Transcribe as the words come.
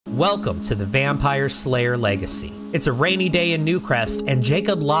Welcome to the Vampire Slayer Legacy. It's a rainy day in Newcrest, and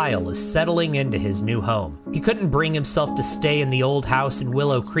Jacob Lyle is settling into his new home. He couldn't bring himself to stay in the old house in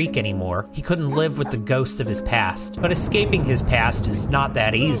Willow Creek anymore. He couldn't live with the ghosts of his past. But escaping his past is not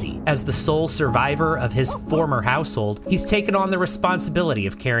that easy. As the sole survivor of his former household, he's taken on the responsibility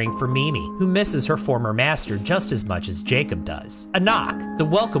of caring for Mimi, who misses her former master just as much as Jacob does. A knock. The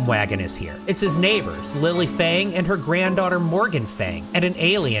welcome wagon is here. It's his neighbors, Lily Fang and her granddaughter Morgan Fang, and an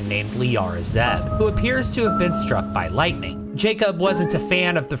alien named Liara Zeb, who appears to have been struck by lightning. Jacob wasn't a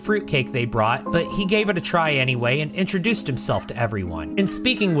fan of the fruitcake they brought, but he gave it a try anyway and introduced himself to everyone. In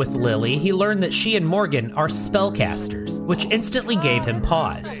speaking with Lily, he learned that she and Morgan are spellcasters, which instantly gave him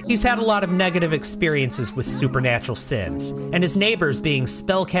pause. He's had a lot of negative experiences with supernatural sims, and his neighbors being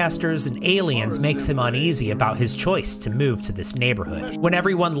spellcasters and aliens makes him uneasy about his choice to move to this neighborhood. When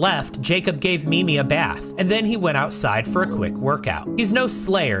everyone left, Jacob gave Mimi a bath, and then he went outside for a quick workout. He's no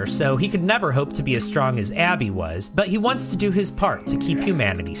slayer, so he could never hope to be as strong as Abby was, but he wants to do his part to keep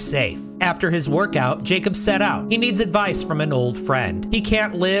humanity safe. After his workout, Jacob set out. He needs advice from an old friend. He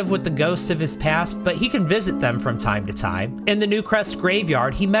can't live with the ghosts of his past, but he can visit them from time to time. In the Newcrest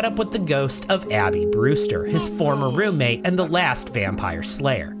graveyard, he met up with the ghost of Abby Brewster, his former roommate and the last vampire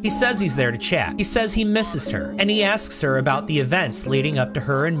slayer. He says he's there to chat. He says he misses her, and he asks her about the events leading up to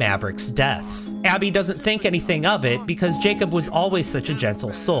her and Maverick's deaths. Abby doesn't think anything of it because Jacob was always such a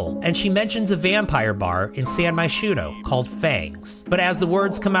gentle soul, and she mentions a vampire bar in San Myshuno called Fangs. But as the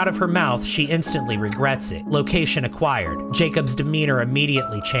words come out of her mouth, she instantly regrets it. Location acquired. Jacob's demeanor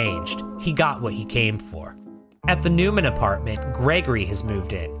immediately changed. He got what he came for. At the Newman apartment, Gregory has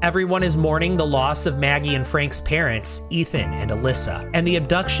moved in. Everyone is mourning the loss of Maggie and Frank's parents, Ethan and Alyssa, and the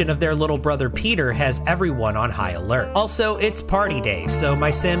abduction of their little brother Peter has everyone on high alert. Also, it's party day, so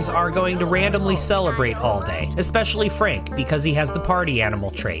my Sims are going to randomly celebrate all day, especially Frank because he has the party animal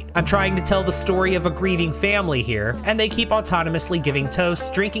trait. I'm trying to tell the story of a grieving family here, and they keep autonomously giving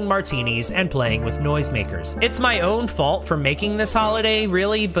toasts, drinking martinis, and playing with noisemakers. It's my own fault for making this holiday,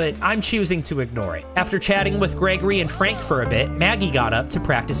 really, but I'm choosing to ignore it. After chatting with Gregory and Frank for a bit, Maggie got up to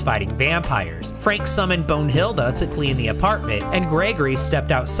practice fighting vampires. Frank summoned Bonehilda to clean the apartment, and Gregory stepped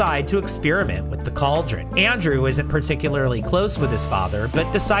outside to experiment with the cauldron. Andrew isn't particularly close with his father,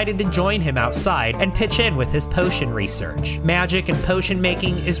 but decided to join him outside and pitch in with his potion research. Magic and potion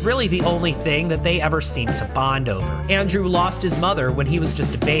making is really the only thing that they ever seem to bond over. Andrew lost his mother when he was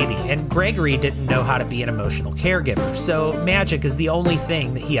just a baby, and Gregory didn't know how to be an emotional caregiver, so magic is the only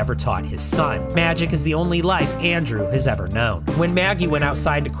thing that he ever taught his son. Magic is the only life Andrew has ever known. When Maggie went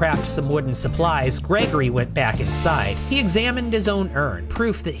outside to craft some wooden supplies, Gregory went back inside. He examined his own urn,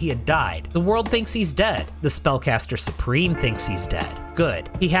 proof that he had died. The world thinks he's dead. The Spellcaster Supreme thinks he's dead. Good.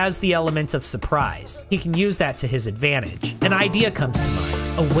 He has the element of surprise. He can use that to his advantage. An idea comes to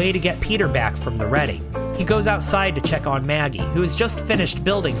mind, a way to get Peter back from the Reddings. He goes outside to check on Maggie, who has just finished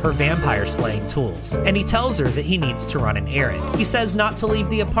building her vampire slaying tools, and he tells her that he needs to run an errand. He says not to leave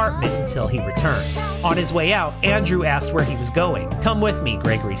the apartment until he returns. On his way out, Andrew asked where he was going. "Come with me,"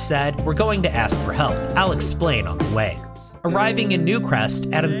 Gregory said. "We're going to ask for help. I'll explain on the way." Arriving in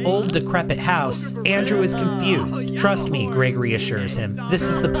Newcrest at an old decrepit house, Andrew is confused. "Trust me," Gregory assures him, "this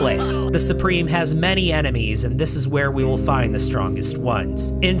is the place. The Supreme has many enemies, and this is where we will find the strongest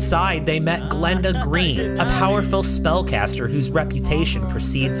ones." Inside, they met Glenda Green, a powerful spellcaster whose reputation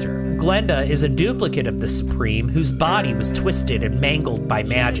precedes her. Glenda is a duplicate of the Supreme whose body was twisted and mangled by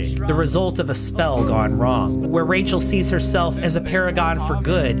magic, the result of a spell gone wrong. Where Rachel sees herself as a paragon for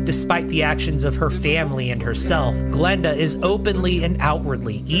good, despite the actions of her family and herself, Glenda is openly and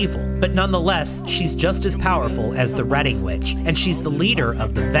outwardly evil, but nonetheless, she's just as powerful as the Redding Witch, and she's the leader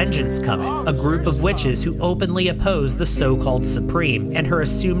of the Vengeance Coven, a group of witches who openly oppose the so-called Supreme and her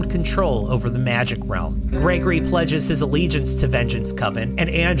assumed control over the magic realm. Gregory pledges his allegiance to Vengeance Coven, and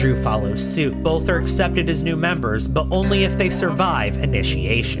Andrew follows suit. Both are accepted as new members, but only if they survive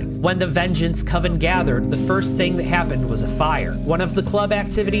initiation. When the Vengeance Coven gathered, the first thing that happened was a fire. One of the club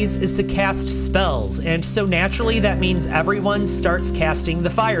activities is to cast spells, and so naturally that means everyone starts casting the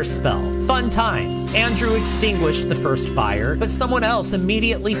fire spell. Fun times. Andrew extinguished the first fire, but someone else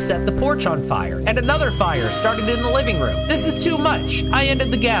immediately set the porch on fire, and another fire started in the living room. This is too much. I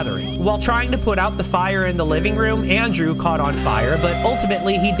ended the gathering. While trying to put out the fire in the living room, Andrew caught on fire, but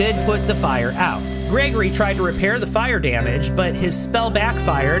ultimately he did put the fire out. Gregory tried to repair the fire damage, but his spell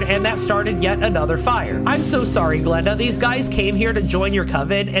backfired, and that started yet another fire. "I'm so sorry, Glenda. These guys came here to join your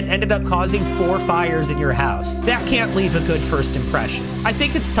coven and ended up causing 4 fires in your house. That can't leave a good first impression. I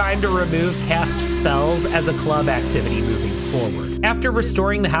think it's time to remove cast spells as a club activity moving forward. After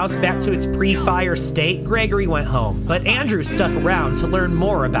restoring the house back to its pre-fire state, Gregory went home, but Andrew stuck around to learn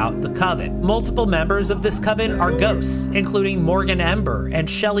more about the Coven. Multiple members of this Coven are ghosts, including Morgan Ember and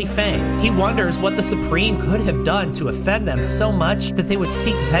Shelley Fang. He wonders what the Supreme could have done to offend them so much that they would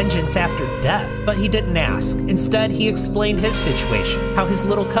seek vengeance after death, but he didn't ask. Instead, he explained his situation, how his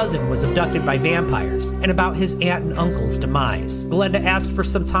little cousin was abducted by vampires, and about his aunt and uncle's demise. Glenda asked for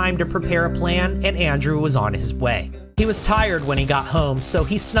some time to prepare a plan, and Andrew was on his way. He was tired when he got home, so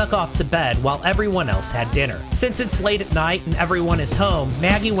he snuck off to bed while everyone else had dinner. Since it's late at night and everyone is home,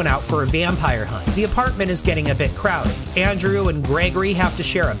 Maggie went out for a vampire hunt. The apartment is getting a bit crowded. Andrew and Gregory have to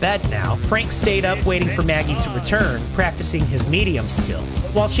share a bed now. Frank stayed up waiting for Maggie to return, practicing his medium skills.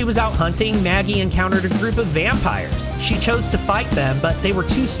 While she was out hunting, Maggie encountered a group of vampires. She chose to fight them, but they were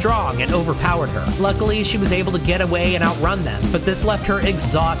too strong and overpowered her. Luckily, she was able to get away and outrun them, but this left her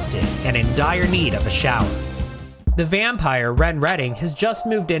exhausted and in dire need of a shower. The vampire, Ren Redding, has just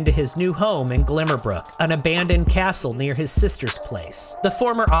moved into his new home in Glimmerbrook, an abandoned castle near his sister's place. The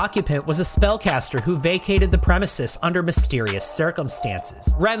former occupant was a spellcaster who vacated the premises under mysterious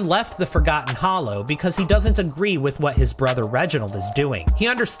circumstances. Ren left the Forgotten Hollow because he doesn't agree with what his brother Reginald is doing. He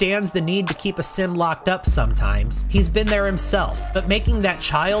understands the need to keep a sim locked up sometimes. He's been there himself, but making that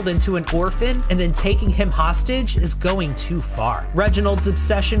child into an orphan and then taking him hostage is going too far. Reginald's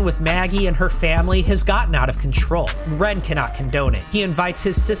obsession with Maggie and her family has gotten out of control. Ren cannot condone it. He invites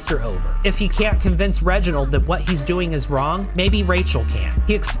his sister over. If he can't convince Reginald that what he's doing is wrong, maybe Rachel can.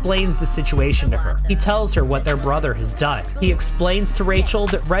 He explains the situation to her. He tells her what their brother has done. He explains to Rachel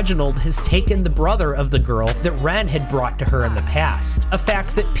that Reginald has taken the brother of the girl that Ren had brought to her in the past, a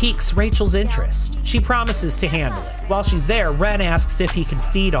fact that piques Rachel's interest. She promises to handle it. While she's there, Ren asks if he can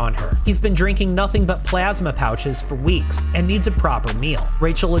feed on her. He's been drinking nothing but plasma pouches for weeks and needs a proper meal.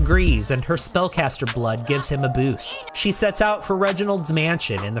 Rachel agrees, and her spellcaster blood gives him a boost. She sets out for Reginald's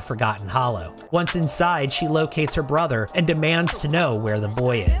mansion in the Forgotten Hollow. Once inside, she locates her brother and demands to know where the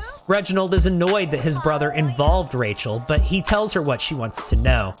boy is. Reginald is annoyed that his brother involved Rachel, but he tells her what she wants to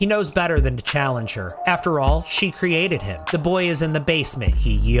know. He knows better than to challenge her. After all, she created him. The boy is in the basement,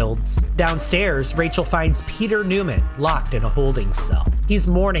 he yields. Downstairs, Rachel finds Peter Newman locked in a holding cell. He's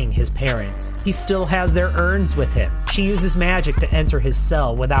mourning his parents. He still has their urns with him. She uses magic to enter his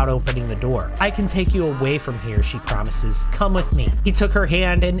cell without opening the door. "I can take you away from here," she promises. "Come with me." He took her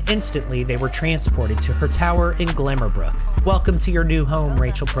hand and instantly they were transported to her tower in Glimmerbrook. "Welcome to your new home,"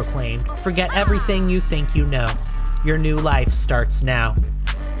 Rachel proclaimed. "Forget everything you think you know. Your new life starts now."